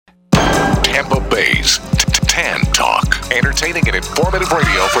Tampa Bay's Tan Talk. Entertaining and informative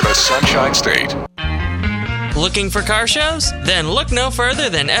radio for the Sunshine State. Looking for car shows? Then look no further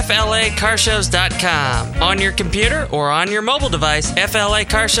than FLAcarshows.com. On your computer or on your mobile device,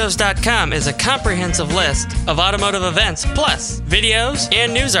 FLAcarshows.com is a comprehensive list of automotive events, plus videos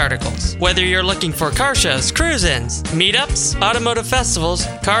and news articles. Whether you're looking for car shows, cruise-ins, meetups, automotive festivals,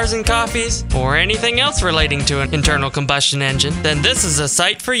 cars and coffees, or anything else relating to an internal combustion engine, then this is a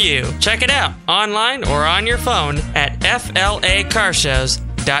site for you. Check it out online or on your phone at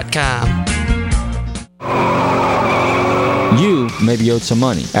FLAcarshows.com. You may be owed some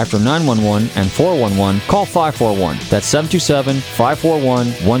money. After 911 and 411, call 541. That's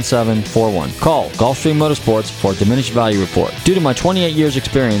 727-541-1741. Call Gulfstream Motorsports for a diminished value report. Due to my 28 years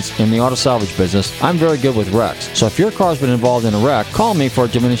experience in the auto salvage business, I'm very good with wrecks. So if your car's been involved in a wreck, call me for a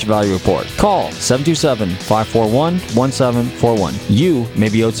diminished value report. Call 727-541-1741. You may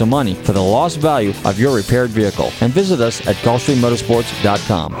be owed some money for the lost value of your repaired vehicle. And visit us at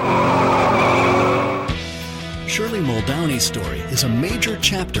GulfstreamMotorsports.com. Shirley Muldowney's story is a major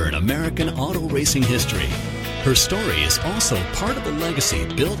chapter in American auto racing history. Her story is also part of a legacy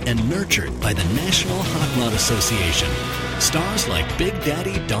built and nurtured by the National Hot Rod Association. Stars like Big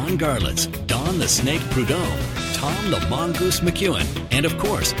Daddy Don Garlitz, Don the Snake Prudhomme, Tom the Mongoose McEwen, and of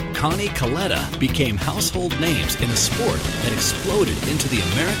course, Connie Coletta became household names in a sport that exploded into the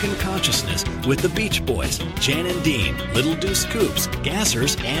American consciousness with the Beach Boys, Jan and Dean, Little Deuce Coups,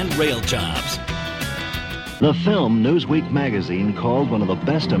 Gassers, and Rail Jobs. The film Newsweek magazine called one of the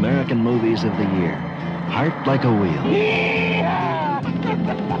best American movies of the year, Heart Like a Wheel.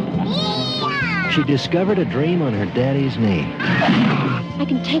 She discovered a dream on her daddy's knee. I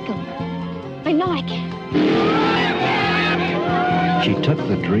can take him. I know I can. She took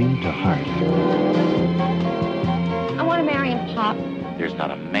the dream to heart. I want to marry him, Pop. There's not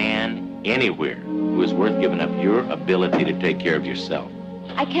a man anywhere who is worth giving up your ability to take care of yourself.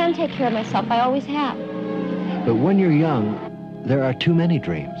 I can take care of myself. I always have. But when you're young, there are too many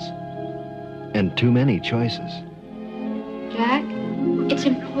dreams and too many choices. Jack, it's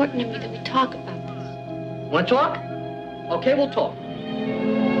important to me that we talk about this. Want to talk? Okay, we'll talk.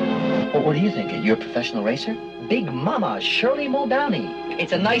 Well, what do you think? You're a professional racer? Big Mama, Shirley Muldowney.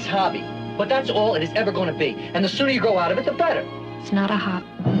 It's a nice hobby, but that's all it is ever going to be. And the sooner you grow out of it, the better. It's not a hobby.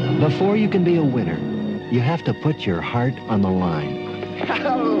 Before you can be a winner, you have to put your heart on the line.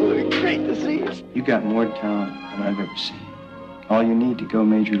 Oh, great to see you. You got more talent than I've ever seen. All you need to go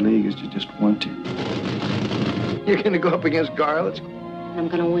major league is to just want to. You're going to go up against Garlitz? I'm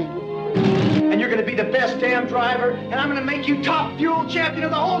going to win. And you're going to be the best damn driver, and I'm going to make you top fuel champion of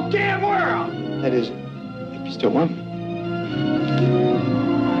the whole damn world! That is, if you still want me.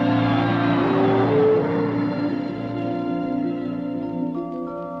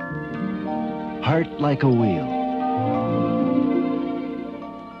 Heart Like a Wheel.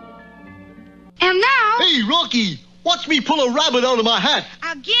 And now... Hey, Rocky, watch me pull a rabbit out of my hat.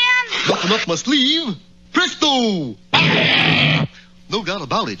 Again? Nothing up my sleeve. Presto! No doubt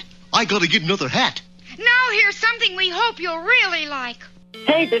about it. I gotta get another hat. Now here's something we hope you'll really like.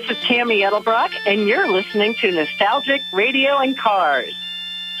 Hey, this is Tammy Edelbrock, and you're listening to Nostalgic Radio and Cars.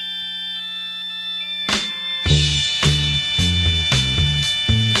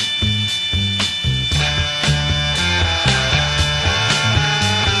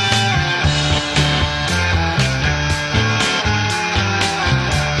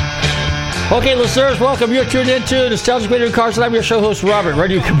 Okay, listeners, welcome. You're tuned into Nostalgic Radio and Cars, and I'm your show host, Robert.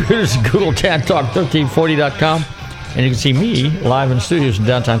 Radio computers, Google TanTalk1340.com. And you can see me live in the studios in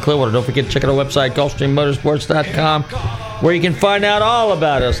downtown Clearwater. Don't forget to check out our website, GulfstreamMotorsports.com, where you can find out all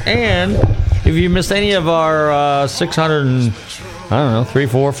about us. And if you missed any of our 600 and, 3,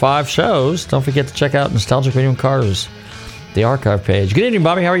 4, 5 shows, don't forget to check out Nostalgic Radio and Cars, the archive page. Good evening,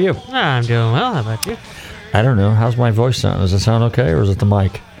 Bobby. How are you? I'm doing well. How about you? I don't know. How's my voice sound? Does it sound okay, or is it the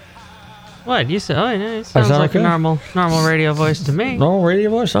mic? What? You said, it sounds like okay? a normal radio voice to me. Normal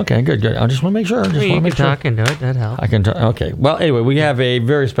radio voice? Okay, good. I just want to make sure. You can talk into it. That helps. I can talk. Okay. Well, anyway, we have a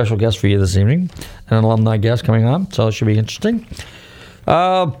very special guest for you this evening, an alumni guest coming on, so it should be interesting.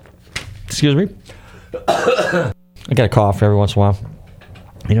 Excuse me. I got a cough every once in a while.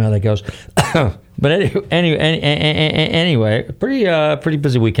 You know how that goes. But anyway, pretty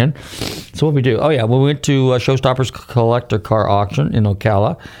busy weekend. So what we do? Oh, yeah, we went to Showstoppers Collector Car Auction in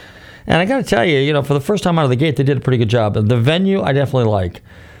Ocala. And I got to tell you, for the first time out of the gate, they did a pretty good job. The venue, I definitely like.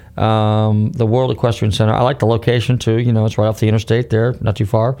 The World Equestrian Center, I like the location, too. It's right off the interstate there, not too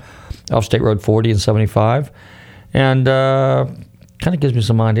far, off State Road 40 and 75. And kind of gives me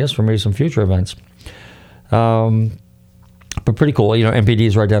some ideas for maybe some future events. But but pretty cool. MPD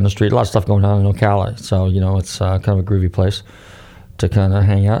is right down the street. A lot of stuff going on in Ocala. So, it's kind of a groovy place to kind of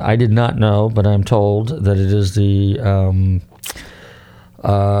hang out. I did not know, but I'm told that it is the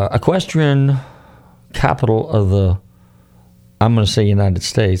equestrian capital of the, I'm going to say United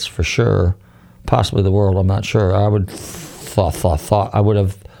States for sure, possibly the world. I'm not sure. I would I would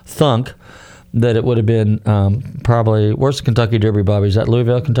have thunk that it would have been probably, where's the Kentucky Derby, Bobby? Is that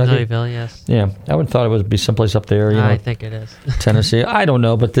Louisville, Kentucky? Louisville, yes. Yeah, I would have thought it would be someplace up there. I think it is. Tennessee. I don't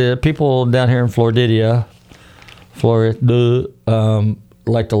know, but the people down here in Florida,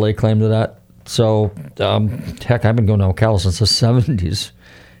 like to lay claim to that. So, heck, I've been going to Ocala since the 70s.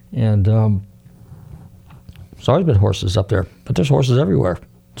 And there's always been horses up there, but there's horses everywhere.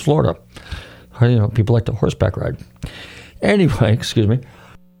 It's Florida. People like to horseback ride. Anyway, excuse me.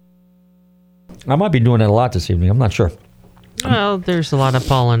 I might be doing that a lot this evening. I'm not sure. Well, there's a lot of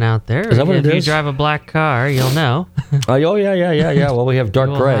pollen out there. Is that what it is? If you drive a black car, you'll know. Oh, yeah. Well, we have dark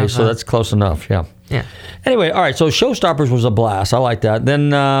gray, so that's close enough, yeah. Yeah. Anyway, all right, so Showstoppers was a blast. I like that.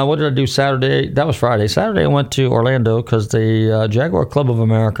 Then what did I do Saturday? That was Friday. Saturday I went to Orlando because the Jaguar Club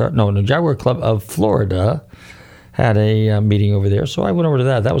of Florida had a meeting over there. So I went over to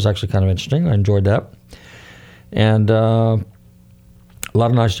that. That was actually kind of interesting. I enjoyed that. And a lot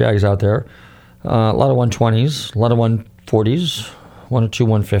of nice Jags out there. A lot of 120s, a lot of 140s, one or two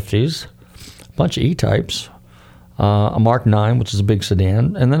 150s, a bunch of E-types, a Mark 9, which is a big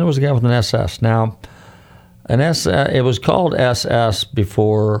sedan, and then there was a guy with an SS. Now, it was called SS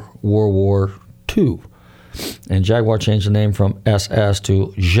before World War II, and Jaguar changed the name from SS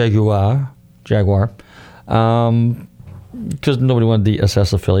to Jaguar, because nobody wanted the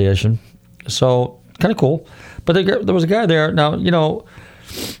SS affiliation. So, kind of cool. But there was a guy there. Now,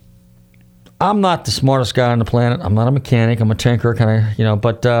 I'm not the smartest guy on the planet. I'm not a mechanic. I'm a tinker, kind of,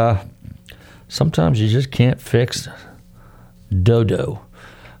 but sometimes you just can't fix dodo.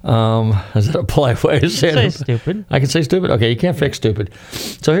 Is that a polite way to say it? Say stupid. I can say stupid? Okay, you can't fix stupid.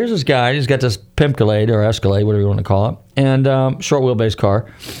 So here's this guy. He's got this Pimcalade or Escalade, whatever you want to call it, and short wheelbase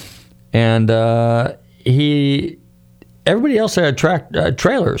car. And everybody else had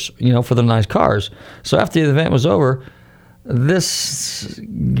trailers, for the nice cars. So after the event was over, this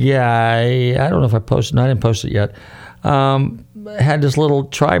guy, I don't know if I posted, I didn't post it yet, had this little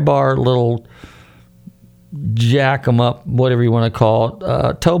tri-bar, little jack-em-up, whatever you want to call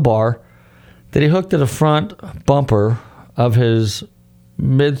it, tow bar that he hooked to the front bumper of his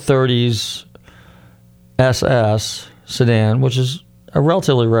mid-30s SS sedan, which is a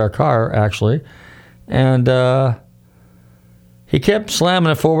relatively rare car, actually. And he kept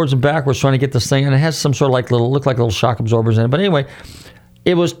slamming it forwards and backwards trying to get this thing, and it has some sort of look like little shock absorbers in it. But anyway,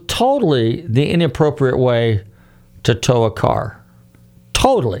 it was totally the inappropriate way to tow a car.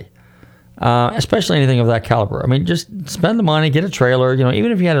 Totally. Especially anything of that caliber. I mean, just spend the money, get a trailer.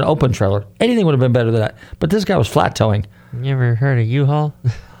 Even if you had an open trailer, anything would have been better than that. But this guy was flat towing. You ever heard of U-Haul?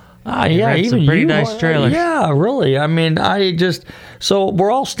 Yeah, even some pretty nice trailers. Yeah, really. I mean, so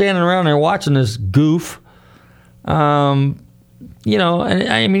we're all standing around there watching this goof. And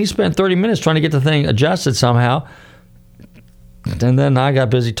he spent 30 minutes trying to get the thing adjusted somehow. And then I got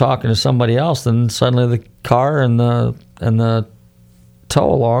busy talking to somebody else. Then suddenly the car and the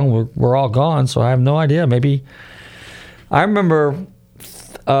tow along were all gone. So I have no idea. Maybe I remember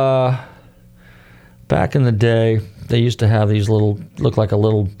back in the day they used to have these look like a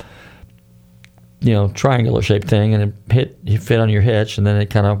little triangular shaped thing, and it fit on your hitch, and then it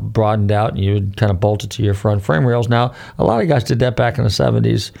kind of broadened out, and you would kind of bolt it to your front frame rails. Now, a lot of guys did that back in the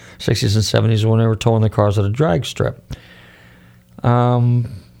 60s and 70s when they were towing their cars at a drag strip.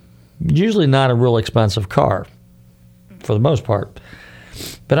 Usually not a real expensive car, for the most part.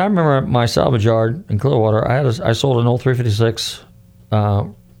 But I remember my salvage yard in Clearwater, I sold an old 356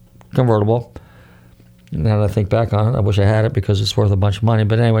 convertible. Now that I think back on it, I wish I had it because it's worth a bunch of money.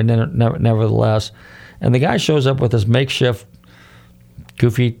 But anyway, nevertheless. And the guy shows up with this makeshift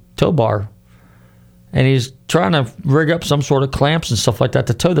goofy tow bar. And he's trying to rig up some sort of clamps and stuff like that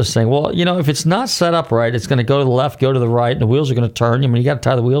to tow this thing. Well, if it's not set up right, it's going to go to the left, go to the right, and the wheels are going to turn. You got to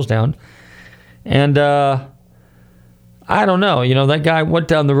tie the wheels down. And I don't know. That guy went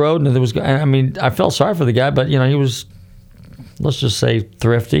down the road, and I felt sorry for the guy, but, he was, let's just say,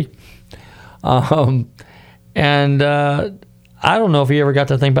 thrifty. And I don't know if he ever got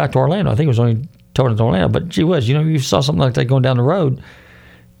that thing back to Orlando. I think it was only towed to Orlando. But gee whiz, you saw something like that going down the road,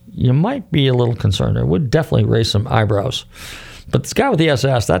 you might be a little concerned. It would definitely raise some eyebrows. But this guy with the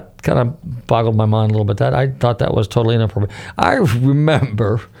SS, that kind of boggled my mind a little bit. I thought that was totally inappropriate. I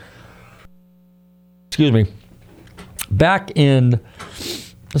remember, back in,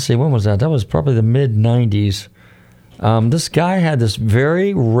 let's see, when was that? That was probably the mid-90s. This guy had this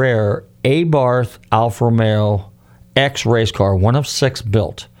very rare Abarth Alfa Romeo X race car, one of 6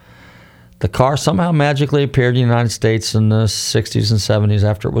 built. The car somehow magically appeared in the United States in the 60s and 70s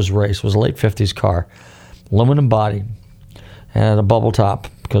after it was raced. It was a late 50s car. Aluminum body. And had a bubble top,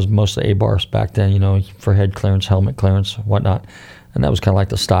 because most of the Abarths back then, for head clearance, helmet clearance, whatnot. And that was kind of like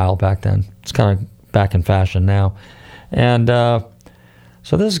the style back then. It's kind of back in fashion now. And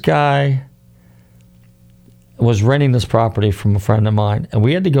so this guy was renting this property from a friend of mine, and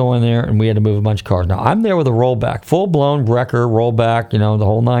we had to go in there and we had to move a bunch of cars. Now, I'm there with a rollback, full-blown wrecker, rollback, the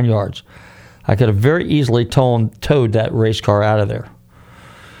whole 9 yards. I could have very easily towed that race car out of there.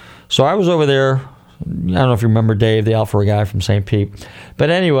 So I was over there. I don't know if you remember Dave, the Alpha guy from St. Pete.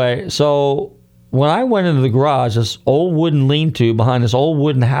 But anyway, so when I went into the garage, this old wooden lean-to behind this old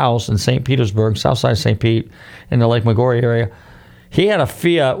wooden house in St. Petersburg, south side of St. Pete, in the Lake Maggiore area, he had a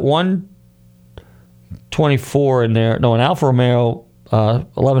Fiat 124 in there, no, an Alfa Romeo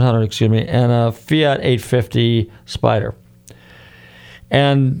 1100, and a Fiat 850 Spider.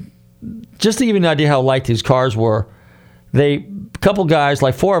 And just to give you an idea how light these cars were, a couple guys,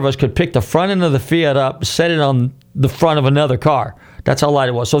 like 4 of us, could pick the front end of the Fiat up, set it on the front of another car. That's how light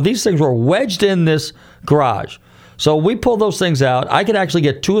it was. So these things were wedged in this garage. So we pulled those things out. I could actually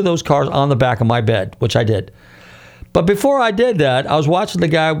get 2 of those cars on the back of my bed, which I did. But before I did that, I was watching the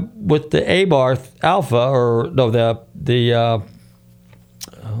guy with the Abarth Alpha,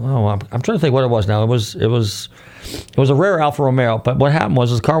 I'm trying to think what it was now. It was a rare Alfa Romeo. But what happened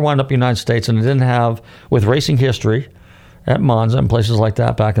was the car wound up in the United States, and it didn't have, with racing history at Monza and places like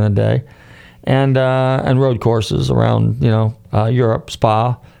that back in the day, and road courses around Europe,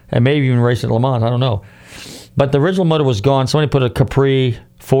 Spa, and maybe even racing at Le Mans. I don't know. But the original motor was gone. Somebody put a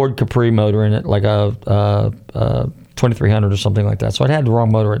Ford Capri motor in it, like a 2300 or something like that. So it had the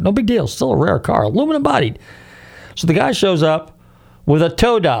wrong motor in it. No big deal. Still a rare car, aluminum bodied. So the guy shows up with a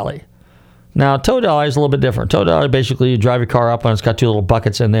tow dolly. Now, tow dolly is a little bit different. Tow dolly, basically, you drive your car up and it's got 2 little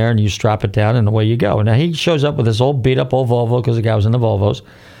buckets in there, and you strap it down, and away you go. Now, he shows up with this old beat-up old Volvo, because the guy was in the Volvos,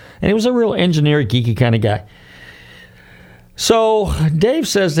 and he was a real engineer, geeky kind of guy. So Dave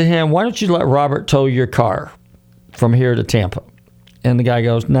says to him, why don't you let Robert tow your car from here to Tampa? And the guy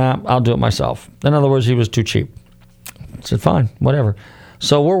goes, nah, I'll do it myself. In other words, he was too cheap. I said, fine, whatever.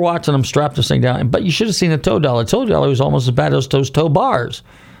 So we're watching him strap this thing down. But you should have seen the tow dolly. The tow dolly was almost as bad as those tow bars.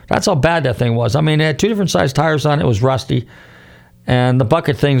 That's how bad that thing was. I mean, it had 2 different size tires on it. It was rusty. And the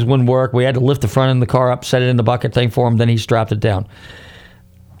bucket things wouldn't work. We had to lift the front end of the car up, set it in the bucket thing for him. Then he strapped it down.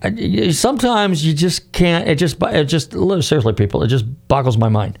 Sometimes you just can't. It just seriously, people, it just boggles my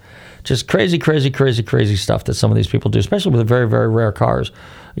mind. Just crazy stuff that some of these people do, especially with very, very rare cars.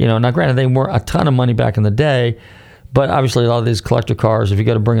 Now granted, they weren't a ton of money back in the day, but obviously a lot of these collector cars, if you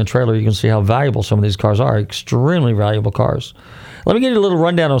go to bring a trailer, you can see how valuable some of these cars are. Extremely valuable cars. Let me give you a little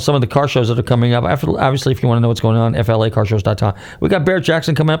rundown of some of the car shows that are coming up. Obviously, if you want to know what's going on, FLAcarshows.com. We got Barrett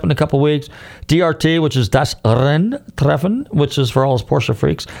Jackson coming up in a couple weeks. DRT, which is Das Renntreffen, which is for all us Porsche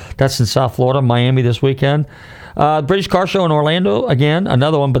freaks. That's in South Florida, Miami this weekend. British Car Show in Orlando, again,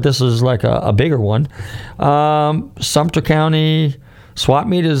 another one, but this is like a bigger one. Sumter County Swap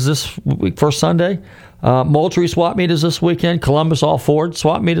Meet is this week, first Sunday. Moultrie Swap Meet is this weekend. Columbus All Ford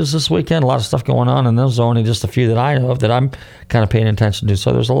Swap Meet is this weekend. A lot of stuff going on, and those are only just a few that I know of that I'm kind of paying attention to.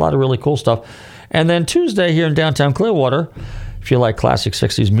 So there's a lot of really cool stuff. And then Tuesday here in downtown Clearwater, if you like classic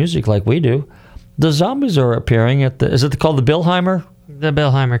 60s music like we do, the Zombies are appearing at is it called the Billheimer? The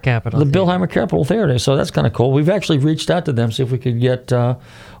Billheimer Capitol. The Billheimer Capitol Theater. So that's kind of cool. We've actually reached out to them, see if we could get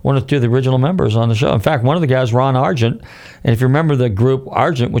one or 2 of the original members on the show. In fact, one of the guys, Ron Argent, and if you remember the group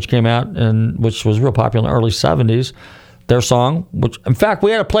Argent, which came out and which was real popular in the early 70s, their song, which, in fact, we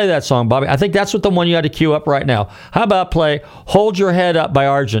had to play that song, Bobby. I think that's what the one you had to queue up right now. How about play Hold Your Head Up by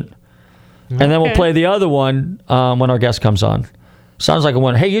Argent? And then we'll play the other one when our guest comes on. Sounds like a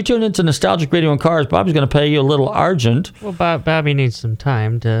one. Hey, you're tuned into Nostalgic Radio and Cars. Bobby's going to play you a little Argent. Well, Bobby needs some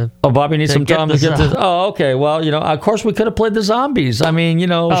time to... Oh, Bobby needs some time to get this... Oh, okay. Well, of course we could have played the Zombies. I mean, she's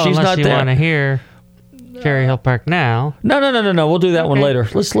not there. Unless you want to hear Cherry Hill Park now. No. We'll do that one later.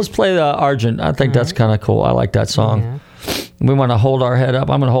 Let's play the Argent. I think that's kind of cool. I like that song. Yeah. We want to hold our head up.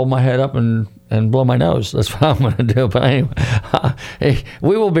 I'm going to hold my head up and blow my nose. That's what I'm going to do. But anyway, hey,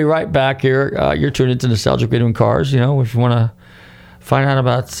 we will be right back here. You're tuned into Nostalgic Radio and Cars. If you want to find out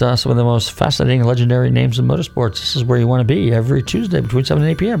about some of the most fascinating, legendary names in motorsports, this is where you want to be every Tuesday between 7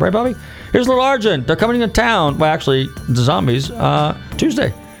 and 8 p.m. Right, Bobby? Here's Little Argent. They're coming into town. Well, actually, the Zombies,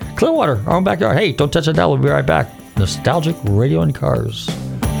 Tuesday. Clearwater, our own backyard. Hey, don't touch that dial. We'll be right back. Nostalgic Radio and Cars.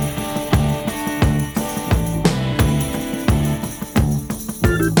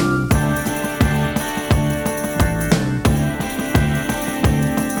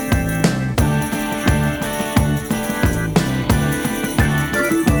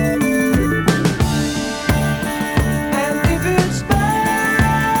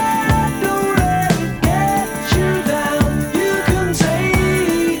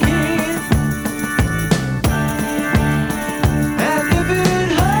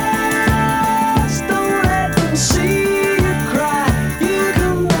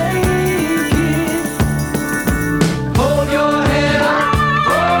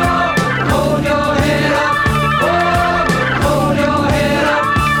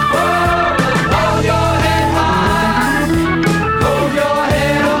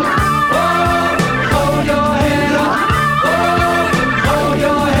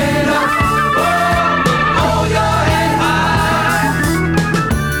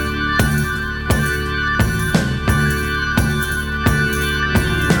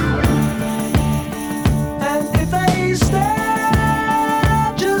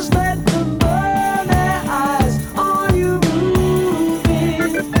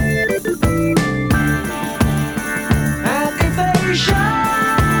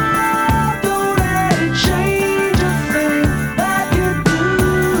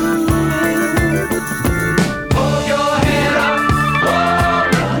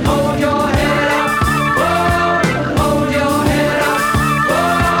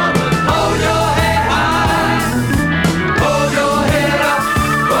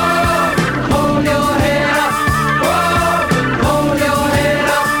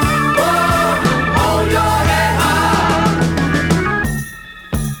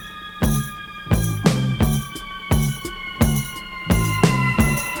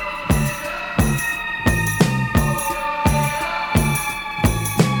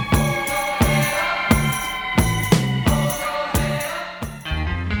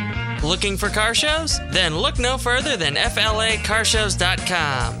 Looking for car shows? Then look no further than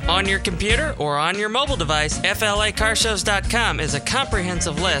FLACarshows.com. On your computer or on your mobile device, FLACarshows.com is a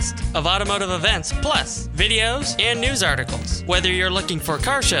comprehensive list of automotive events, plus videos and news articles. Whether you're looking for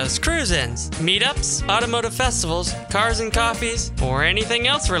car shows, cruise-ins, meetups, automotive festivals, cars and coffees, or anything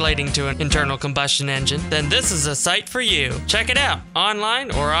else relating to an internal combustion engine, then this is a site for you. Check it out online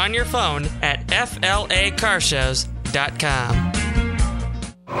or on your phone at FLACarshows.com.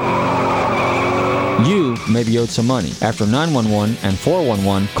 You may be owed some money. After 911 and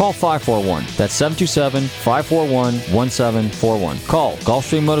 411, call 541. That's 727-541-1741. Call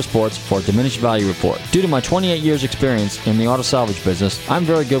Gulfstream Motorsports for a diminished value report. Due to my 28 years experience in the auto salvage business, I'm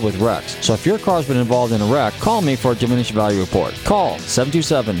very good with wrecks. So if your car's been involved in a wreck, call me for a diminished value report. Call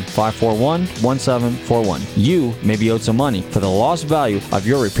 727-541-1741. You may be owed some money for the lost value of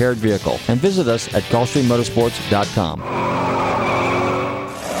your repaired vehicle. And visit us at GulfstreamMotorsports.com.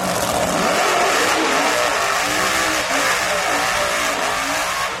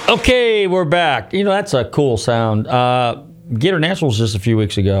 Okay, we're back. You know, that's a cool sound. Gator Nationals just a few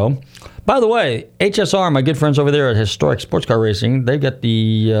weeks ago. By the way, HSR, my good friends over there at Historic Sports Car Racing, they've got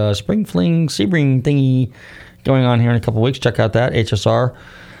the Spring Fling Sebring thingy going on here in a couple weeks. Check out that, HSR.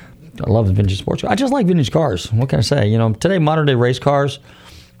 I love the vintage sports car. I just like vintage cars. What can I say? You know, today, modern day race cars,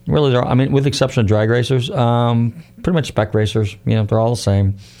 really, I mean, with the exception of drag racers, pretty much spec racers, you know, they're all the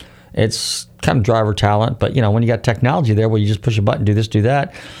same. It's kind of driver talent, but, you know, when you got technology there where you just push a button, do this, do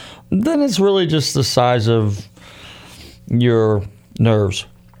that, then it's really just the size of your nerves,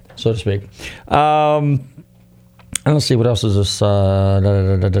 so to speak. Let's see, what else is this?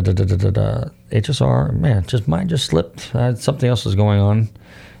 HSR, man, mine just slipped. Something else is going on.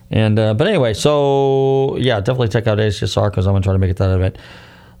 And but anyway, so, yeah, definitely check out HSR because I'm going to try to make it that event.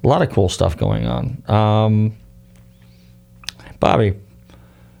 A lot of cool stuff going on. Bobby.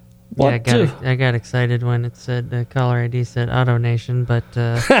 Yeah, I got excited when it said caller ID said Auto Nation, but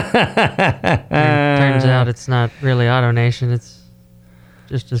turns out it's not really Auto Nation. It's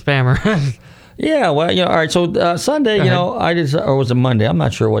just a spammer. Yeah, well, you know, all right. So Sunday, you know, I did, or was it Monday? I'm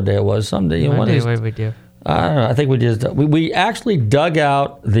not sure what day it was. Sunday, you know, Monday, what did we do? I don't know. I think we just we actually dug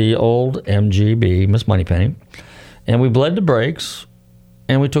out the old MGB, Miss Moneypenny, and we bled the brakes,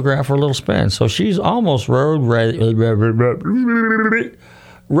 and we took her out for a little spin. So she's almost road worthy.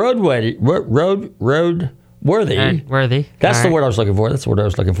 Worthy. That's the word I was looking for. That's the word I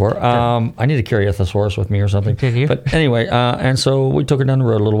was looking for. I need to carry a thesaurus with me or something. Continue. But anyway, and so we took her down the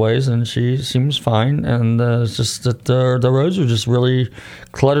road a little ways, and she seems fine. And it's just that the roads are just really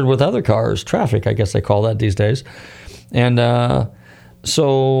cluttered with other cars, traffic, I guess they call that these days. And but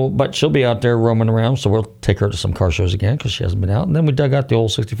she'll be out there roaming around, so we'll take her to some car shows again because she hasn't been out. And then we dug out the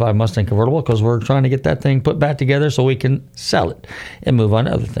old 65 Mustang convertible because we're trying to get that thing put back together so we can sell it and move on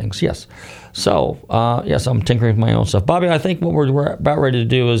to other things. Yes. So, yes, I'm tinkering with my own stuff. Bobby, I think what we're about ready to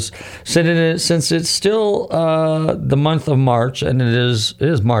do is, since it's still the month of March, and it is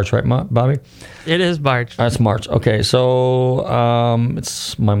March, right, Bobby? It is March. It's March. Okay, so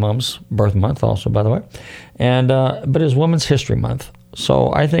it's my mom's birth month also, by the way. And but it's Women's History Month.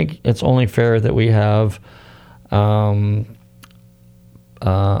 So I think it's only fair that we have another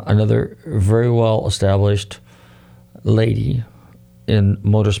very well-established lady in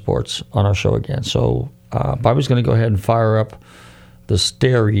motorsports on our show again. So Bobby's going to go ahead and fire up the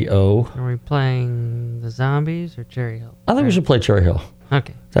stereo. Are we playing the Zombies or Cherry Hill? I think we should play Cherry Hill.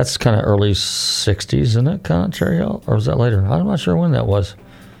 Okay. That's kind of early 60s, isn't it? Kind of Cherry Hill? Or was that later? I'm not sure when that was.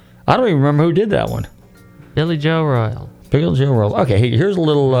 I don't even remember who did that one. Billy Joe Royal. Billy Joe Royal. Okay, here's a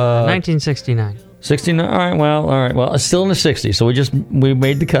little... 1969. 69? All right, well, it's still in the 60s, so we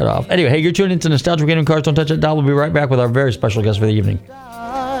made the cutoff. Anyway, hey, you're tuned into Nostalgic Radio and Cars. Don't touch that dial. We'll be right back with our very special guest for the evening.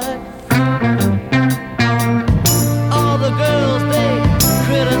 All the girls, they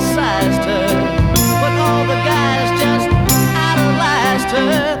criticized her, but all the guys just idolized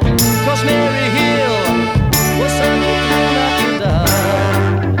her, 'cause Mary Hill was such a lucky dog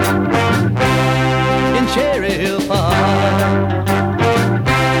in Cherry Hill Park.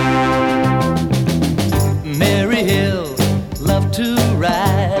 Mary Hill loved to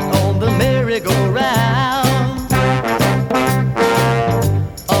ride on the merry-go-round.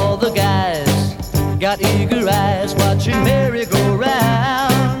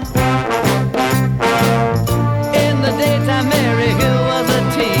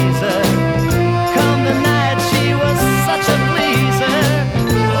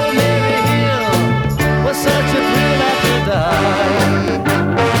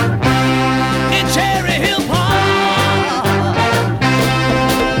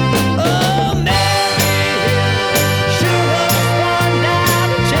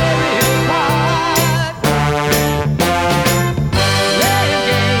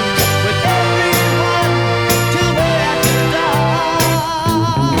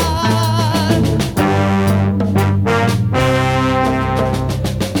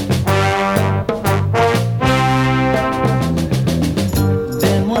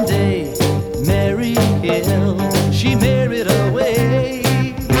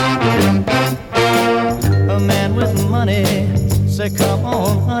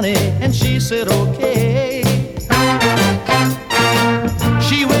 me, and she said okay.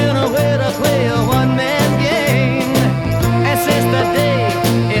 She went away to play a one-man game, and since that day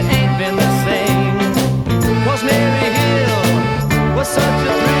it ain't been the same. 'Cause Mary Hill was such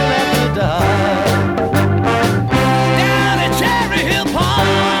a thrill at the dive down at Cherry Hill Park.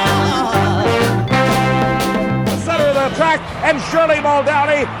 The center of the track, and Shirley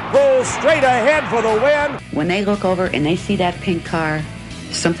Muldowney pulls straight ahead for the win. When they look over and they see that pink car,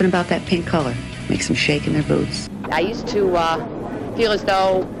 something about that pink color makes them shake in their boots. I used to feel as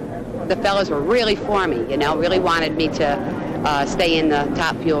though the fellas were really for me, really wanted me to stay in the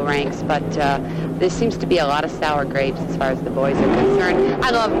top fuel ranks, but there seems to be a lot of sour grapes as far as the boys are concerned. I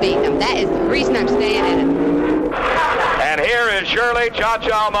love beating them. That is the reason I'm staying in it. And here is Shirley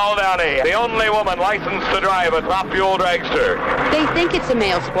Cha-Cha Muldowney, the only woman licensed to drive a top fuel dragster. They think it's a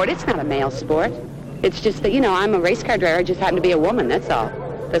male sport. It's not a male sport. It's just that, I'm a race car driver. I just happen to be a woman, that's all.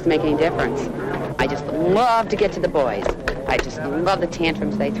 Doesn't make any difference. I just love to get to the boys. I just love the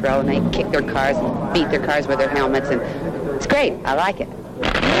tantrums they throw, and they kick their cars and beat their cars with their helmets, and it's great. I like it.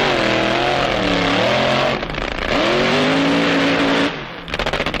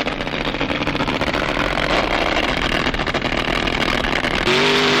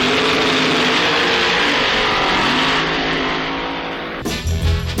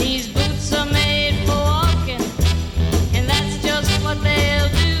 These boots are made for walking, and that's just what they'll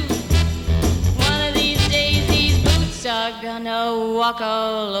do. One of these days, these boots are gonna walk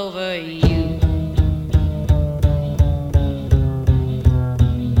all over you.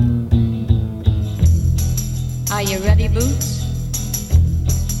 Are you ready, Boots?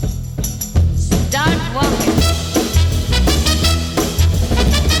 Start walking.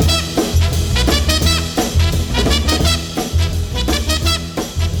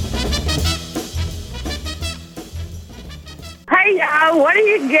 Hey, y'all, what do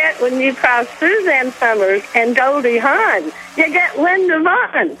you get when you cross Suzanne Summers and Goldie Hawn? You get Linda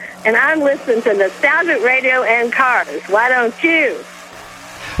Vaughn. And I'm listening to Nostalgic Radio and Cars. Why don't you?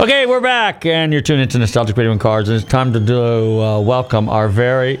 Okay, we're back, and you're tuned into Nostalgic Radio and Cars, and it's time to welcome our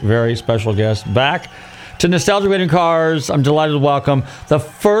very, very special guest back to Nostalgic Radio and Cars. I'm delighted to welcome the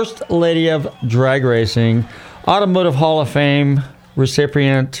First Lady of Drag Racing, Automotive Hall of Fame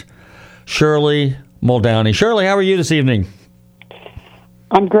recipient, Shirley Muldowney. Shirley, how are you this evening?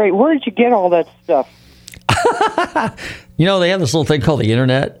 I'm great. Where did you get all that stuff? They have this little thing called the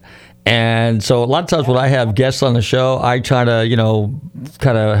internet. And so a lot of times when I have guests on the show, I try to,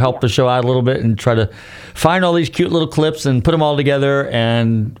 kind of help the show out a little bit and try to find all these cute little clips and put them all together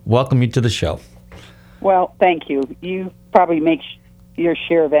and welcome you to the show. Well, thank you. You probably make your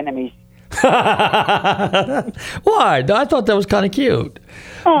share of enemies. Why? I thought that was kind of cute.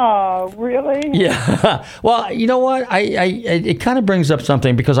 Oh, really? Yeah. Well, you know what? It kind of brings up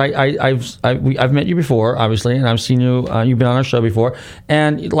something because I've met you before, obviously, and I've seen you. You've been on our show before,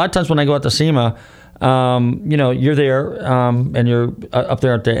 and a lot of times when I go out to SEMA, you're there, and you're up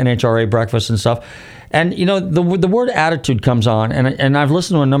there at the NHRA breakfast and stuff. And the word attitude comes on, and I've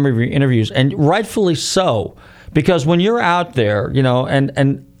listened to a number of your interviews, and rightfully so, because when you're out there,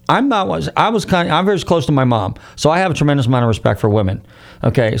 and I'm very close to my mom, so I have a tremendous amount of respect for women.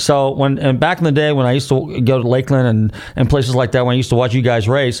 Okay, so back in the day when I used to go to Lakeland and places like that, when I used to watch you guys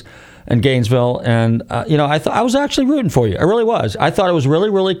race in Gainesville, and I thought I was actually rooting for you. I really was. I thought it was really,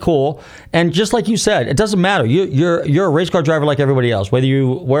 really cool. And just like you said, it doesn't matter. You're a race car driver like everybody else. Whether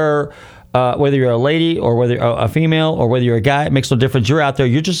you're a lady or whether you're a female or whether you're a guy, it makes no difference. You're out there,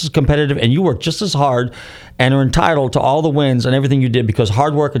 you're just as competitive, and you work just as hard and are entitled to all the wins and everything you did because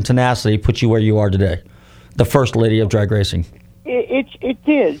hard work and tenacity put you where you are today. The First Lady of Drag Racing. It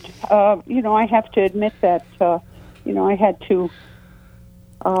did. I have to admit that, I had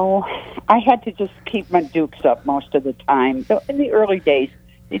to just keep my dukes up most of the time. In the early days,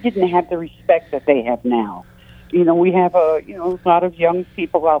 they didn't have the respect that they have now. We have a lot of young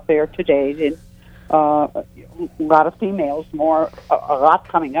people out there today, and a lot of females, a lot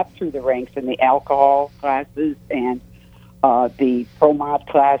coming up through the ranks in the alcohol classes and the pro mod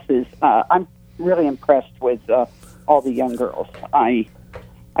classes. I'm really impressed with all the young girls. I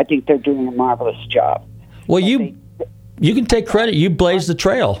think they're doing a marvelous job. Well, you can take credit. You blazed the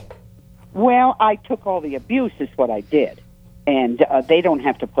trail. Well, I took all the abuse is what I did, and they don't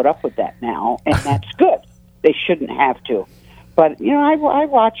have to put up with that now, and that's good. They shouldn't have to. But, I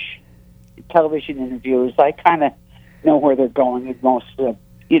watch television interviews. I kind of know where they're going with most of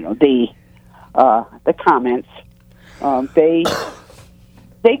the comments. They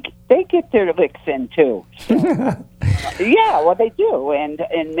get their licks in, too. So, yeah, well, they do. And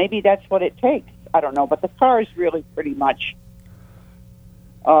maybe that's what it takes. I don't know. But the car is really pretty much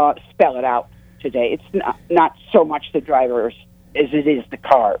spell it out today. It's not so much the drivers as it is the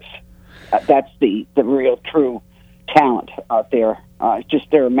cars. That's the real true talent out there.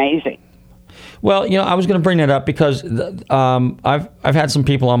 They're amazing. Well, I was going to bring that up because I've had some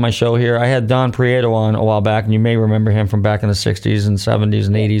people on my show here. I had Don Prieto on a while back, and you may remember him from back in the 60s and 70s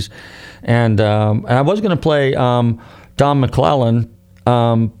and 80s. And I was going to play Don McClellan,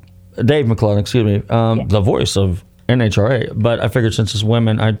 Dave McClellan, excuse me, the voice of NHRA. But I figured since it's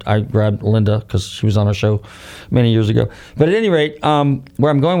women, I grabbed Linda because she was on our show many years ago. But at any rate,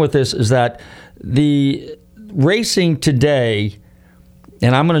 where I'm going with this is that the racing today,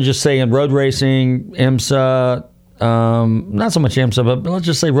 and I'm going to just say in road racing, IMSA, not so much IMSA, but let's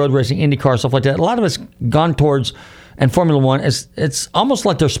just say road racing, IndyCar, stuff like that. A lot of it's gone towards, and Formula One, it's almost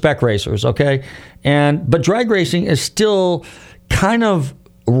like they're spec racers, okay? But drag racing is still kind of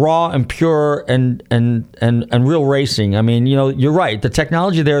raw and pure and real racing. I mean, you're right. The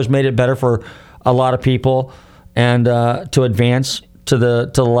technology there has made it better for a lot of people and to advance to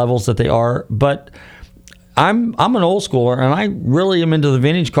the levels that they are. But I'm an old schooler, and I really am into the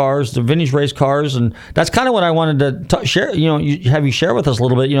vintage cars, the vintage race cars, and that's kind of what I wanted to share. Have you share with us a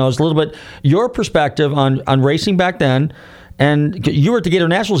little bit. It's a little bit your perspective on racing back then. And you were at the Gator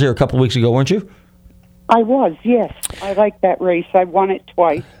Nationals here a couple of weeks ago, weren't you? I was, yes. I liked that race. I won it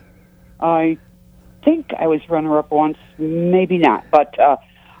twice. I think I was runner-up once, maybe not, but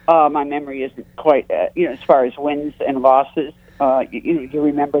my memory isn't quite. As far as wins and losses, you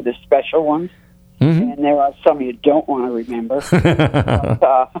remember the special ones. Mm-hmm. And there are some you don't want to remember.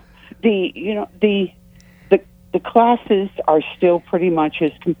 But, the classes are still pretty much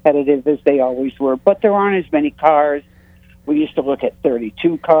as competitive as they always were, but there aren't as many cars. We used to look at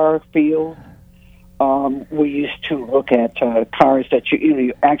 32-car fields. We used to look at cars that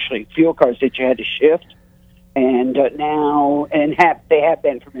actually fuel cars that you had to shift, and now they have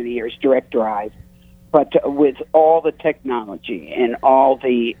been for many years direct drive, but with all the technology and all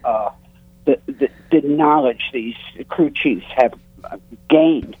the knowledge these crew chiefs have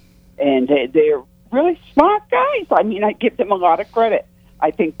gained, and they're really smart guys. I mean, I give them a lot of credit.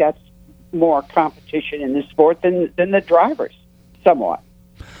 I think that's more competition in the sport than the drivers, somewhat.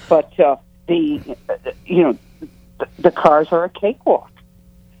 But the cars are a cakewalk.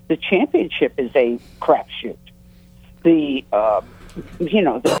 The championship is a crapshoot. They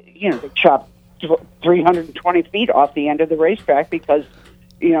chopped 320 feet off the end of the racetrack because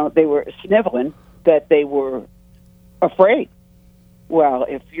they were sniveling that they were afraid. Well,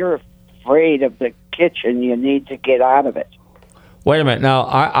 if you're afraid of the kitchen, you need to get out of it. Wait a minute. Now,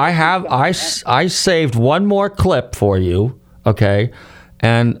 I saved one more clip for you, okay?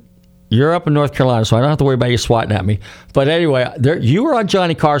 And you're up in North Carolina, so I don't have to worry about you swatting at me. But anyway, you were on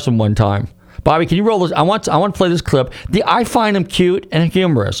Johnny Carson one time. Bobby, can you roll this? I want to play this clip. I find him cute and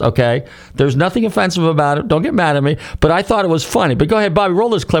humorous, okay? There's nothing offensive about it. Don't get mad at me. But I thought it was funny. But go ahead, Bobby, roll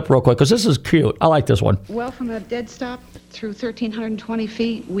this clip real quick, because this is cute. I like this one. Well, from a dead stop through 1,320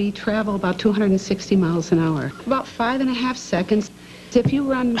 feet, we travel about 260 miles an hour. About 5.5 seconds. If you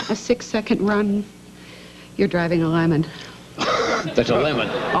run a 6-second run, you're driving a lemon. That's a lemon.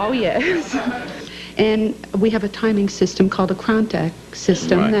 Oh, yes. And we have a timing system called a Crontac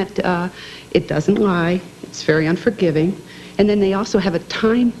system that it doesn't lie. It's very unforgiving. And then they also have a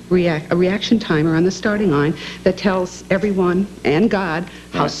reaction timer on the starting line that tells everyone and God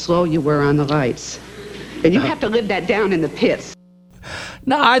how slow you were on the lights. And you have to live that down in the pits.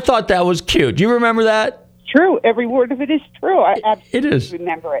 No, I thought that was cute. Do you remember that? True. Every word of it is true. I absolutely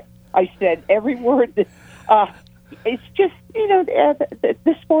remember it. I said every word. It's just,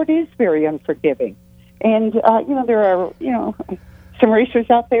 the sport is very unforgiving. And, there are, some racers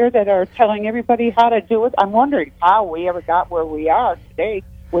out there that are telling everybody how to do it. I'm wondering how we ever got where we are today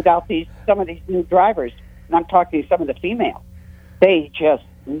without some of these new drivers. And I'm talking to some of the females. They just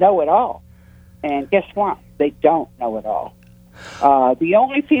know it all. And guess what? They don't know it all. The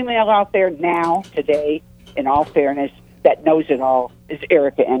only female out there now, today, in all fairness, that knows it all is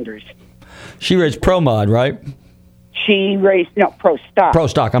Erica Enders. She raced Pro Mod, right? She raced, Pro Stock. Pro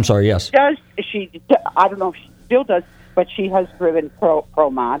Stock, I'm sorry, yes. I don't know if she still does, but she has driven Pro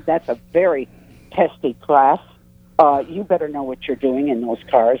Mod. That's a very testy class. You better know what you're doing in those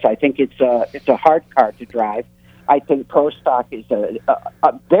cars. I think it's a hard car to drive. I think Pro Stock is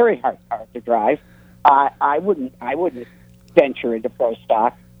a very hard car to drive. I wouldn't venture into Pro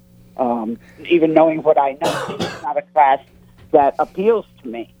Stock, even knowing what I know. It's not a class that appeals to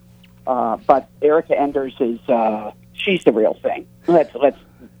me. But Erica Enders is she's the real thing. Let's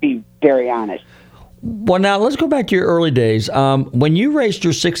be very honest. Well, now let's go back to your early days. When you raced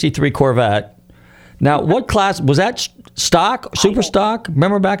your '63 Corvette, now what class was that? Stock? Super stock?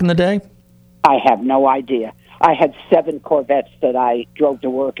 Remember back in the day? I have no idea. I had 7 Corvettes that I drove to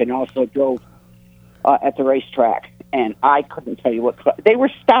work and also drove at the racetrack, and I couldn't tell you what they were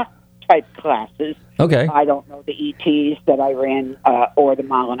stock type classes. Okay. I don't know the ETs that I ran or the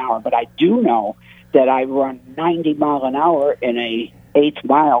mile an hour, but I do know that I run 90 mile an hour in a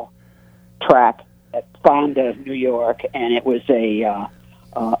 8-mile track at Fonda, New York, and it was an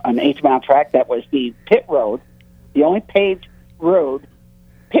 8-mile track that was the pit road, the only paved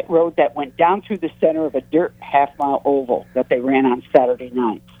pit road that went down through the center of a dirt half-mile oval that they ran on Saturday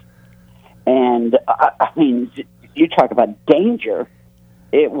nights. And, I mean, you talk about danger.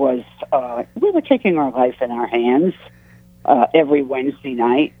 It was, we were taking our life in our hands every Wednesday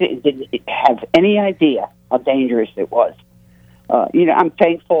night. Didn't have any idea how dangerous it was. I'm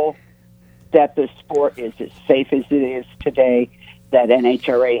thankful that the sport is as safe as it is today, that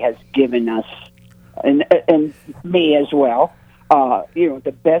NHRA has given us, and me as well,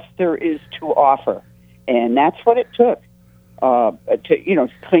 the best there is to offer. And that's what it took to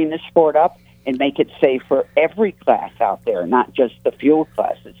clean the sport up and make it safe for every class out there, not just the fuel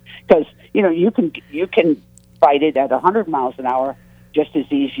classes. Because, you can fight it at 100 miles an hour just as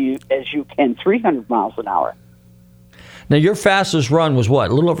easy as you can 300 miles an hour. Now, your fastest run was what?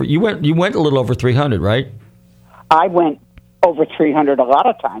 A little over. You went a little over 300, right? I went over 300 a lot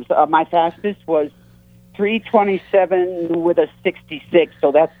of times. My fastest was 327 with a 66,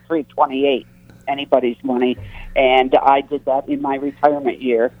 so that's 328. Anybody's money. And I did that in my retirement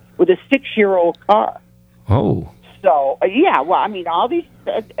year with a 6-year-old car. Oh. So, all these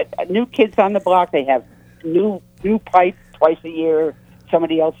new kids on the block, they have new pipes twice a year.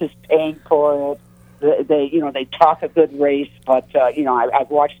 Somebody else is paying for it. They talk a good race, but, I've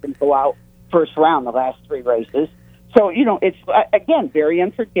watched them go out first round the last 3 races. So, it's, again, very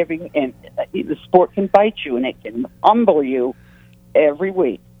unforgiving, and the sport can bite you, and it can humble you every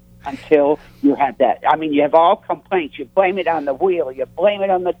week until you have that. I mean, you have all complaints. You blame it on the wheel. You blame it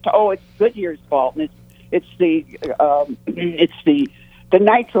on the toe. It's Goodyear's fault, and it's the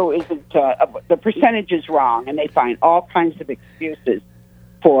nitro isn't, the percentage is wrong, and they find all kinds of excuses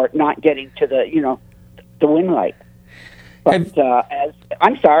for not getting to the, the win light. But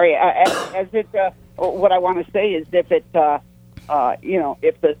what I want to say is if the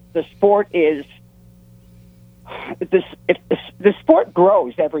sport is if the sport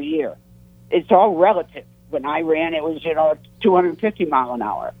grows every year, it's all relative. When I ran, it was 250 mile an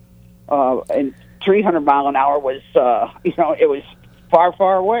hour, and 300 mile an hour was it was far,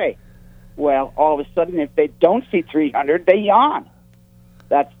 far away. Well, all of a sudden, if they don't see 300, they yawn.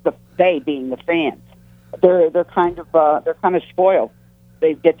 That's they being the fans. They're kind of spoiled.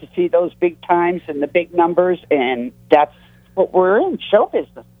 They get to see those big times and the big numbers, and that's what we're in, show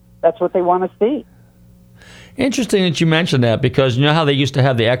business. That's what they want to see. Interesting that you mentioned that, because you know how they used to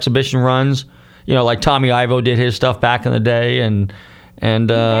have the exhibition runs, like Tommy Ivo did his stuff back in the day, and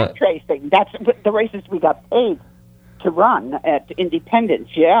racing. That's the races we got paid to run at Independence.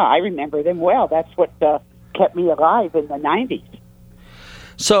 Yeah, I remember them well. That's what kept me alive in the 90s.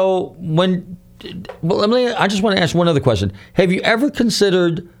 So I just want to ask one other question. Have you ever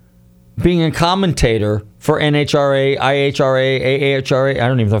considered being a commentator for NHRA, IHRA, AAHRA? I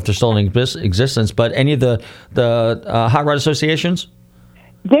don't even know if they're still in existence, but any of the hot rod associations?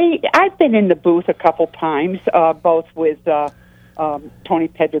 I've been in the booth a couple times, both with Tony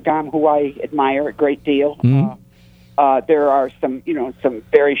Pedregon, who I admire a great deal. Mm-hmm. There are some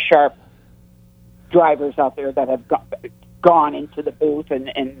very sharp drivers out there that have gone into the booth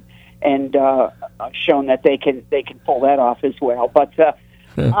and shown that they can pull that off as well. But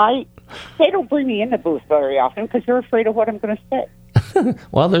they don't bring me in the booth very often because they're afraid of what I'm going to say.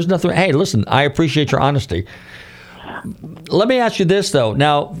 Well, there's nothing. Hey, listen, I appreciate your honesty. Let me ask you this, though.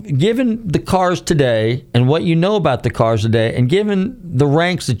 Now, given the cars today and what you know about the cars today, and given the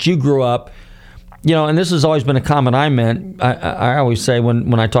ranks that you grew up, and this has always been a comment I always say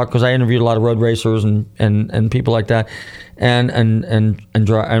when I talk, because I interviewed a lot of road racers and people like that, and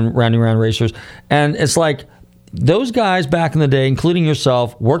rounding around racers, and it's like those guys back in the day, including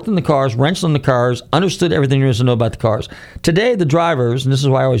yourself, worked in the cars, wrenched in the cars, understood everything there is to know about the cars. Today, the drivers, and this is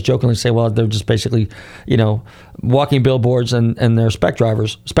why I always jokingly say, well, they're just basically, walking billboards and they're spec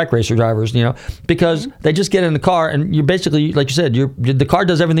racer drivers, because they just get in the car and you're basically, like you said, the car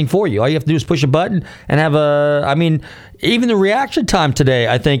does everything for you. All you have to do is push a button and even the reaction time today,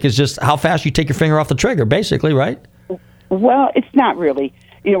 I think, is just how fast you take your finger off the trigger, basically, right? Well, it's not really.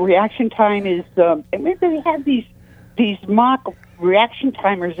 Reaction time is, they have these mock reaction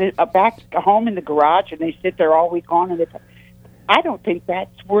timers back home in the garage, and they sit there all week long, and I don't think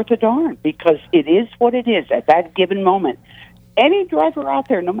that's worth a darn, because it is what it is at that given moment. Any driver out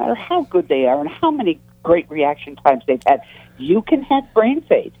there, no matter how good they are and how many great reaction times they've had, you can have brain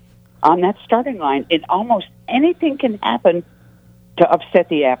fade on that starting line, and almost anything can happen to upset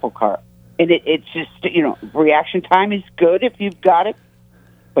the apple cart. And it's just, reaction time is good if you've got it,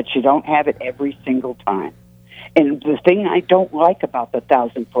 but you don't have it every single time. And the thing I don't like about the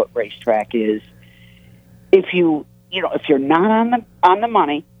 1,000-foot racetrack is if you're not on the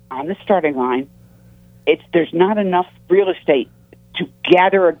money, on the starting line, there's not enough real estate to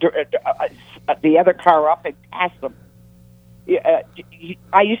gather the other car up and pass them.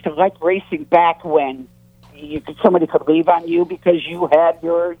 I used to like racing back when somebody could leave on you because you had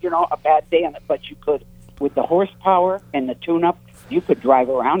a bad day on it, but you could, with the horsepower and the tune-up, you could drive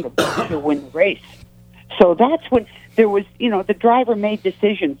around them to win the race. So that's when there was, the driver made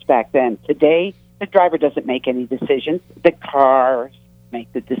decisions back then. Today, the driver doesn't make any decisions. The cars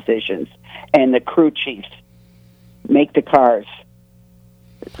make the decisions, and the crew chiefs make the cars,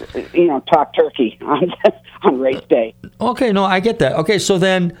 talk turkey on race day. Okay, no, I get that. Okay, so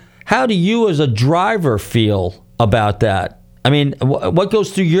then how do you as a driver feel about that? I mean, what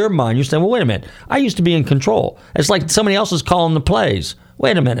goes through your mind? You're saying, well, wait a minute. I used to be in control. It's like somebody else is calling the plays.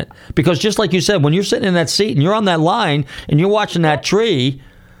 Wait a minute. Because just like you said, when you're sitting in that seat and you're on that line and you're watching that tree,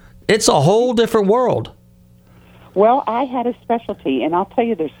 it's a whole different world. Well, I had a specialty, and I'll tell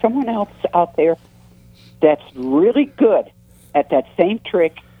you, there's someone else out there that's really good at that same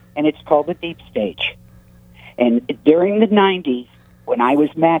trick, and it's called the deep stage. And during the 90s, when I was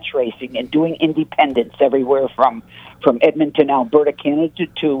match racing and doing independents everywhere from Edmonton, Alberta, Canada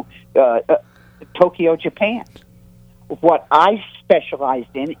to Tokyo, Japan, what I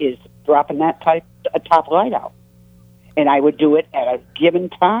specialized in is dropping a top light out. And I would do it at a given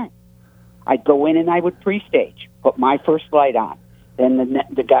time. I'd go in and I would pre-stage, put my first light on. Then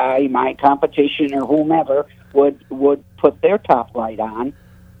the guy, my competition or whomever, would put their top light on.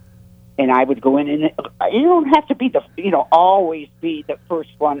 And I would go in, and you don't have to be always be the first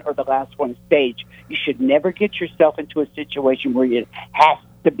one or the last one stage. You should never get yourself into a situation where it has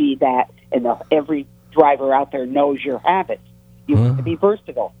to be that, and every driver out there knows your habits. You have to be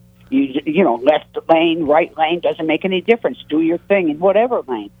versatile. Left lane, right lane, doesn't make any difference. Do your thing in whatever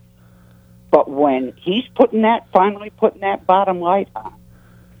lane. But when he's finally putting that bottom light on,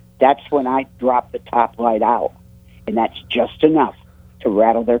 that's when I drop the top light out. And that's just enough to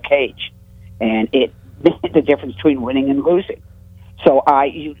rattle their cage. And it made the difference between winning and losing. So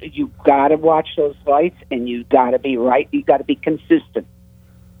you got to watch those lights, and you got to be right. You got to be consistent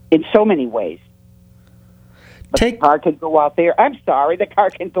in so many ways. But the car can go out there. I'm sorry, the car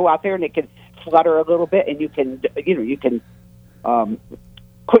can go out there and it can flutter a little bit, and you can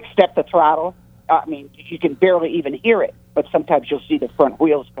quick step the throttle. I mean, you can barely even hear it, but sometimes you'll see the front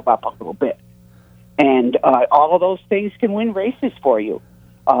wheels come up a little bit. And all of those things can win races for you.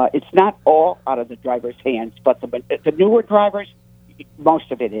 It's not all out of the driver's hands, but the newer drivers,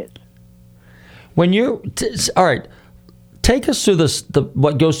 most of it is. When all right, take us through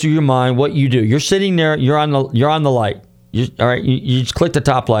what goes through your mind, what you do. You're sitting there, you're on the light. All right, you just click the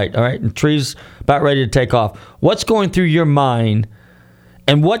top light. All right, and the tree's about ready to take off. What's going through your mind,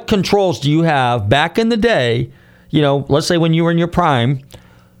 and what controls do you have back in the day? Let's say when you were in your prime.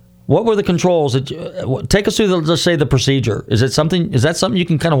 What were the controls? Take us through let's say the procedure. Is that something you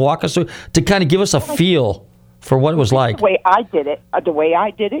can kind of walk us through to kind of give us a feel for what it was like? The way I did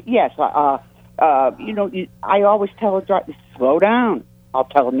it, yes. I always tell a driver, slow down. I'll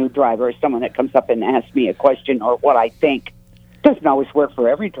tell a new driver or someone that comes up and asks me a question or what I think. Doesn't always work for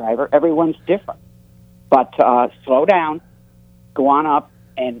every driver. Everyone's different. But slow down, go on up,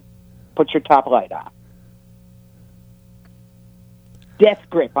 and put your top light on. Death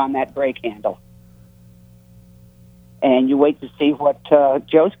grip on that brake handle. And you wait to see what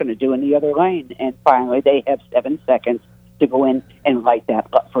Joe's going to do in the other lane. And finally, they have 7 seconds to go in and light that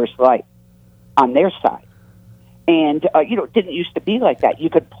first light on their side. And, it didn't used to be like that. You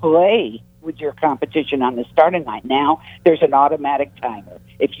could play with your competition on the starting line. Now, there's an automatic timer.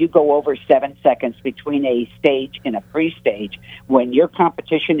 If you go over 7 seconds between a stage and a pre-stage, when your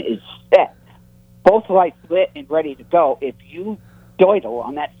competition is set, both lights lit and ready to go, if you doidle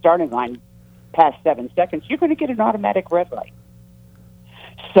on that starting line past 7 seconds, you're going to get an automatic red light.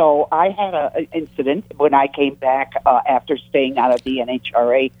 So I had an incident when I came back after staying out of the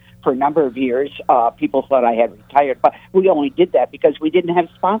NHRA for a number of years. People thought I had retired, but we only did that because we didn't have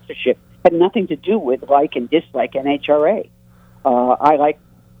sponsorship. It had nothing to do with like and dislike NHRA. I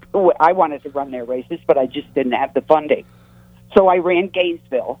wanted to run their races, but I just didn't have the funding. So I ran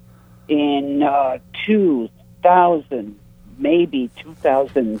Gainesville in 2009, maybe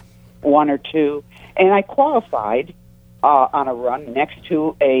 2001 or 2, and I qualified on a run next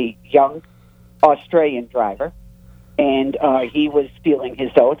to a young Australian driver, and he was stealing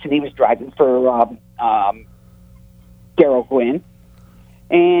his oats, and he was driving for Darrell Gwynn,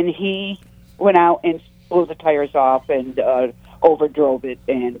 and he went out and blew the tires off and overdrove it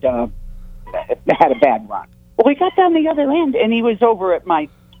and had a bad run. Well, he got down the other end, and he was over at my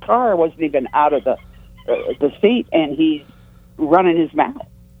car, wasn't even out of the seat, and he's running his mouth.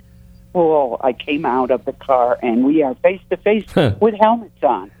 Well, I came out of the car, and we are face to face with helmets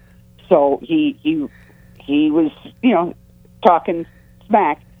on. So he was, talking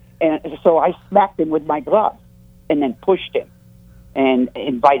smack, and so I smacked him with my glove, and then pushed him, and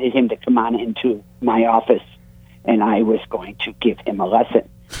invited him to come on into my office, and I was going to give him a lesson.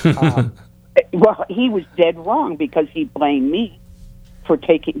 Well, he was dead wrong because he blamed me for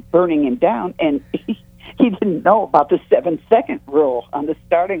burning him down, and he didn't know about the 7-second rule on the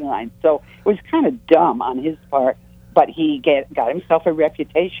starting line. So it was kind of dumb on his part, but he got himself a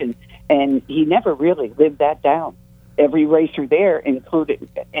reputation, and he never really lived that down. Every racer there,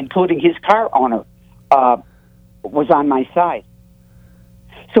 including his car owner, was on my side.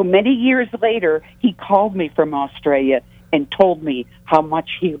 So many years later, he called me from Australia and told me how much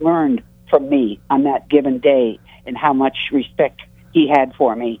he learned from me on that given day and how much respect he had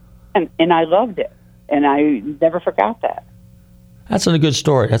for me. And I loved it. And I never forgot that. That's a good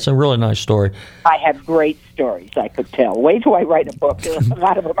story. That's a really nice story. I have great stories I could tell. Wait till I write a book. A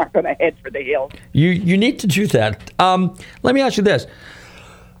lot of them are going to head for the hills. You need to do that. Let me ask you this.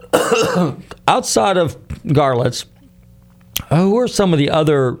 Outside of Garlitz, who are some of the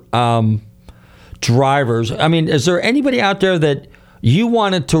other drivers? I mean, is there anybody out there that you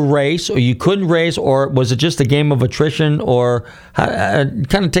wanted to race or you couldn't race, or was it just a game of attrition? Or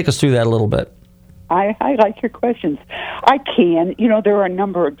kind of take us through that a little bit. I like your questions. I can. There are a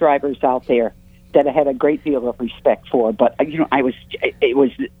number of drivers out there that I had a great deal of respect for, but it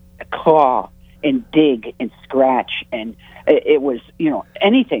was claw and dig and scratch, and it was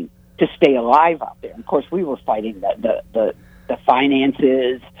anything to stay alive out there. Of course, we were fighting the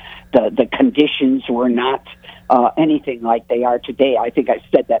finances, the conditions were not anything like they are today. I think I've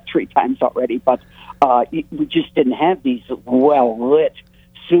said that 3 times already, but we just didn't have these well-lit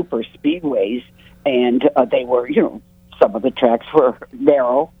super speedways, and they were, some of the tracks were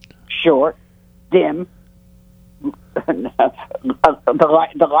narrow, short, dim. The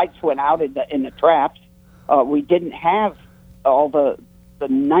lights went out in the traps. We didn't have all the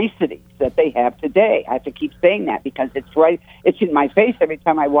niceties that they have today. I have to keep saying that because it's in my face every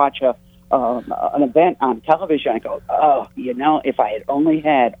time I watch an event on television. I go, if I had only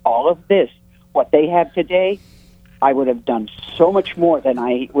had all of this, what they have today, I would have done so much more than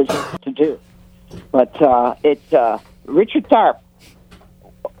I was able to do. But Richard Tharp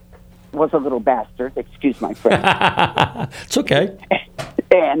was a little bastard. Excuse my French. It's okay.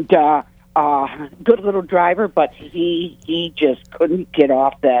 And good little driver, but he just couldn't get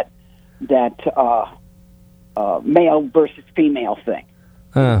off that male versus female thing.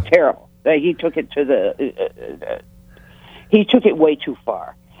 Terrible. He took it he took it way too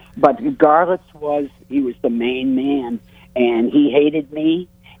far. But Garlitz he was the main man, and he hated me,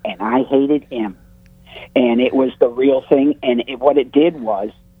 and I hated him. And it was the real thing, and what it did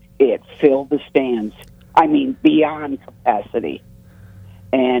was it filled the stands. I mean, beyond capacity.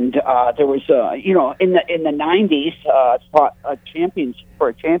 And there was, in the 90s, fought a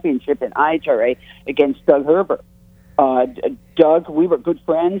championship in IHRA against Doug Herbert. Doug, we were good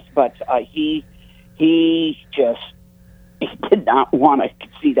friends, but he did not want to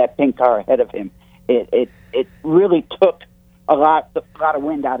see that pink car ahead of him. It really took a lot of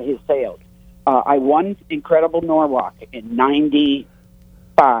wind out of his sails. I won Incredible Norwalk in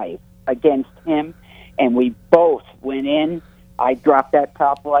 '95 against him, and we both went in. I dropped that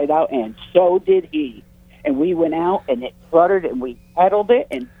top light out, and so did he. And we went out, and it fluttered, and we pedaled it,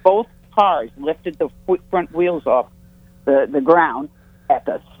 and both cars lifted the front wheels off the ground at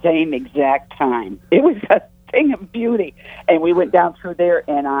the same exact time. It was a thing of beauty. And we went down through there,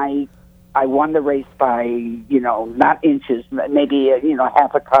 and I won the race by, not inches, maybe,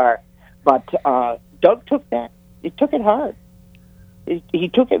 half a car. But Doug took that. He took it hard. He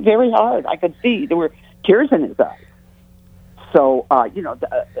took it very hard. I could see there were tears in his eyes. So,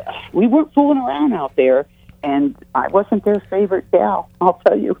 we weren't fooling around out there, and I wasn't their favorite gal, I'll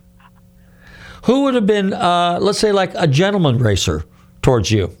tell you. Who would have been, let's say, like a gentleman racer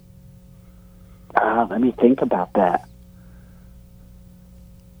towards you? Let me think about that.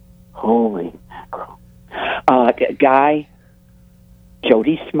 Holy mackerel. Guy,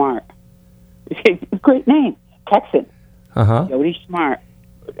 Jody Smart. Great name, Texan. Jody Smart,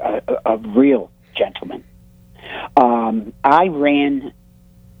 a real gentleman. I ran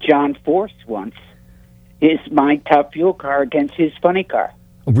John Force once, my Top Fuel car against his funny car.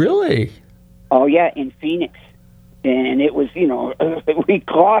 Really? Oh, yeah, in Phoenix. And it was, we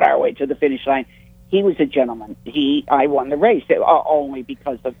clawed our way to the finish line. He was a gentleman. I won the race only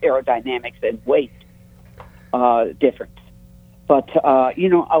because of aerodynamics and weight difference. But,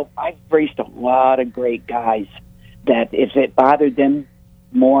 I've raced a lot of great guys that if it bothered them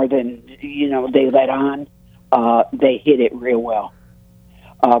more than, they let on, they hit it real well.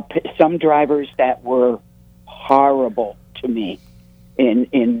 Some drivers that were horrible to me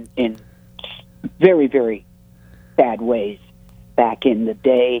in very, very bad ways back in the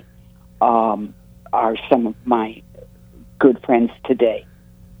day are some of my good friends today.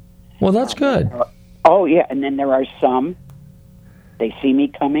 Well, that's good. Oh, yeah, and then there are some, they see me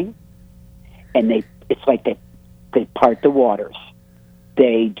coming, and it's like they part the waters.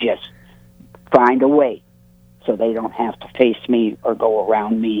 They just find a way so they don't have to face me or go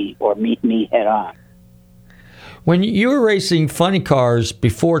around me or meet me head on. When you were racing funny cars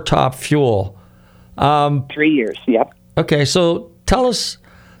before Top Fuel... 3 years, yep. Okay, so tell us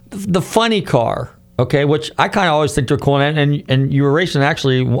the funny car, okay, which I kind of always think they're cool. And you were racing,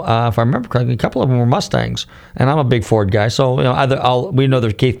 actually, if I remember correctly, a couple of them were Mustangs. And I'm a big Ford guy, so we know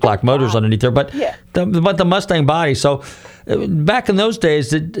there's Keith Black motors underneath there, but the Mustang body. So back in those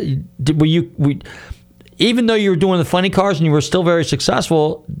days, even though you were doing the funny cars and you were still very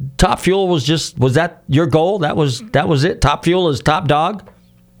successful, Top Fuel was that your goal? That was it? Top Fuel is top dog?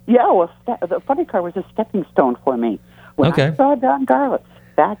 Yeah, well, the funny car was a stepping stone for me. When I saw Don Garlitz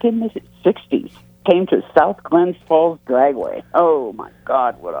back in the 60s, came to South Glens Falls Dragway. Oh, my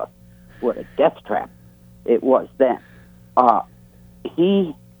God, what a death trap it was then. I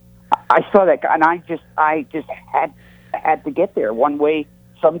saw that guy, and I just had to get there one way.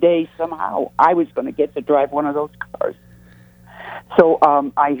 Someday, somehow, I was going to get to drive one of those cars. So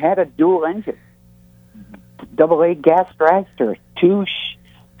I had a dual engine, AA gas dragster, two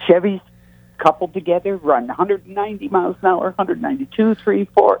Chevys coupled together, run 190 miles an hour, 192, 3,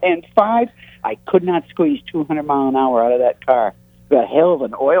 4, and 5. I could not squeeze 200 mile an hour out of that car. The hell of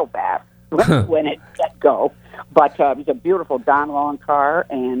an oil bath when it let go. But it was a beautiful Don Long car,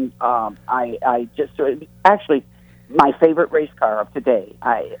 and I just actually my favorite race car of today.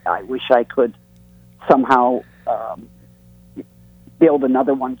 I wish I could somehow build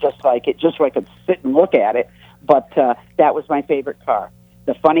another one just like it, just so I could sit and look at it. But that was my favorite car.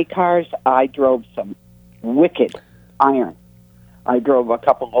 The funny cars, I drove some wicked iron. I drove a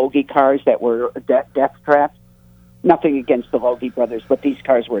couple Logie cars that were death traps. Nothing against the Logie brothers, but these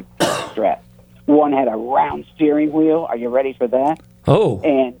cars were death traps. One had a round steering wheel. Are you ready for that? Oh.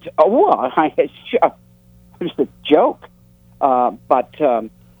 And, it was a joke. But the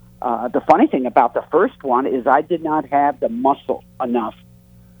funny thing about the first one is I did not have the muscle enough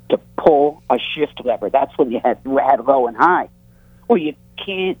to pull a shift lever. That's when you had low and high. Well, you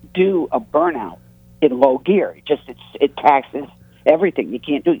can't do a burnout in low gear. It taxes everything. You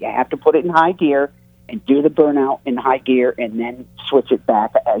can't do it. You have to put it in high gear and do the burnout in high gear and then switch it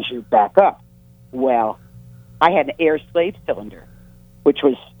back as you back up. Well, I had an air slave cylinder, which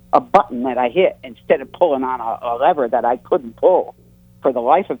was a button that I hit. Instead of pulling on a lever that I couldn't pull for the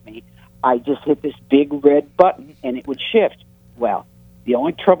life of me, I just hit this big red button and it would shift. Well, the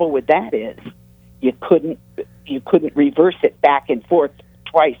only trouble with that is you couldn't reverse it back and forth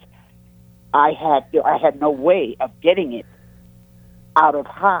twice. I had no way of getting it out of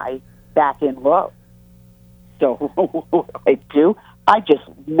high back in low. So what I do? I just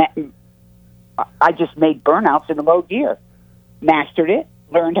made burnouts in low gear, mastered it,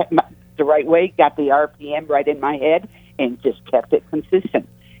 learned the right way, got the RPM right in my head, and just kept it consistent.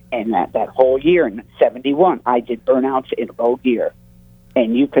 And that whole year in '71, I did burnouts in low gear.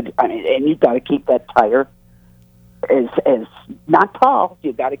 And you've got to keep that tire as not tall.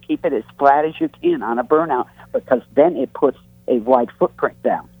 You got to keep it as flat as you can on a burnout, because then it puts a wide footprint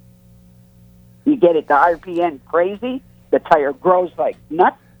down. You get it to RPM crazy, the tire grows like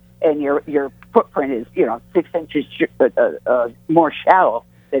nuts, and your footprint is 6 inches more shallow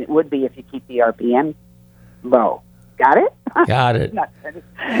than it would be if you keep the RPM low. Got it? Got it.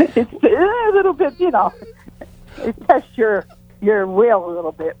 It's a little bit, it tests your will a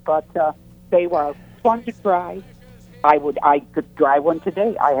little bit, but they were fun to drive. I could drive one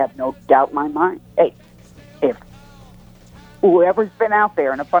today. I have no doubt in my mind. Hey, if whoever's been out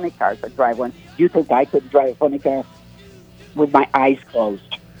there in a funny car could drive one, do you think I could drive a funny car with my eyes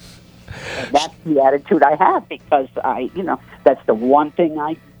closed? And that's the attitude I have, because that's the one thing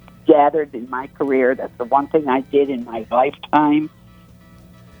I gathered in my career, that's the one thing I did in my lifetime,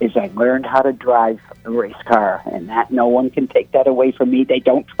 is I learned how to drive a race car, and that no one can take that away from me. They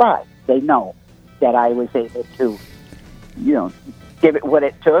don't try. They know that I was able to, give it what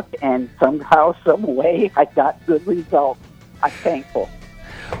it took, and somehow, some way, I got good results. I'm thankful.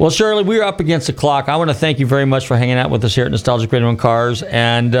 Well, Shirley, we're up against the clock. I want to thank you very much for hanging out with us here at Nostalgic Radio and Cars.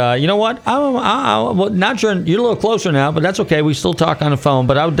 And you know what? Well, not sure you're a little closer now, but that's okay. We still talk on the phone.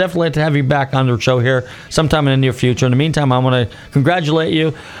 But I would definitely like to have you back on the show here sometime in the near future. In the meantime, I want to congratulate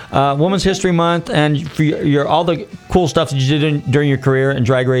you, Women's History Month, and for your all the cool stuff that you did during your career in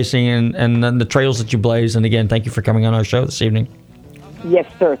drag racing and the trails that you blaze. And again, thank you for coming on our show this evening.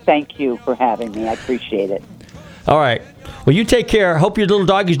 Yes, sir. Thank you for having me. I appreciate it. All right. Well, you take care. Hope your little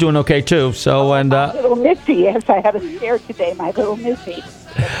doggy's doing okay, too. So, my little Missy. Yes, I had a scare today. My little Missy.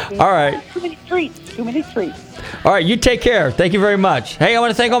 All right. Too many treats. All right. You take care. Thank you very much. Hey, I want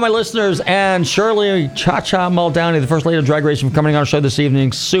to thank all my listeners and Shirley Muldowney, the First Lady of Drag Racing, for coming on our show this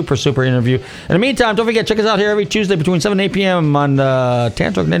evening. Super interview. In the meantime, don't forget, check us out here every Tuesday between 7 and 8 p.m. on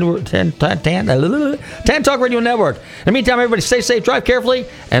Tan Talk Radio Network. In the meantime, everybody stay safe, drive carefully,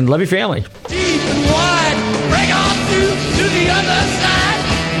 and love your family. Deep and wide, break on through to the other side.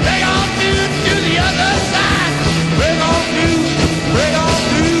 Break on through to the other side. Break on through, break on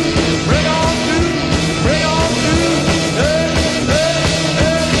through, break on through, break on through.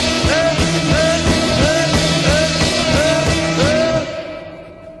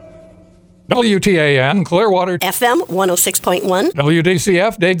 WTAN, Clearwater. FM 106.1.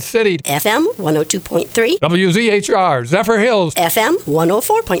 WDCF, Dade City. FM 102.3. WZHR, Zephyr Hills. FM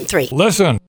 104.3. Listen.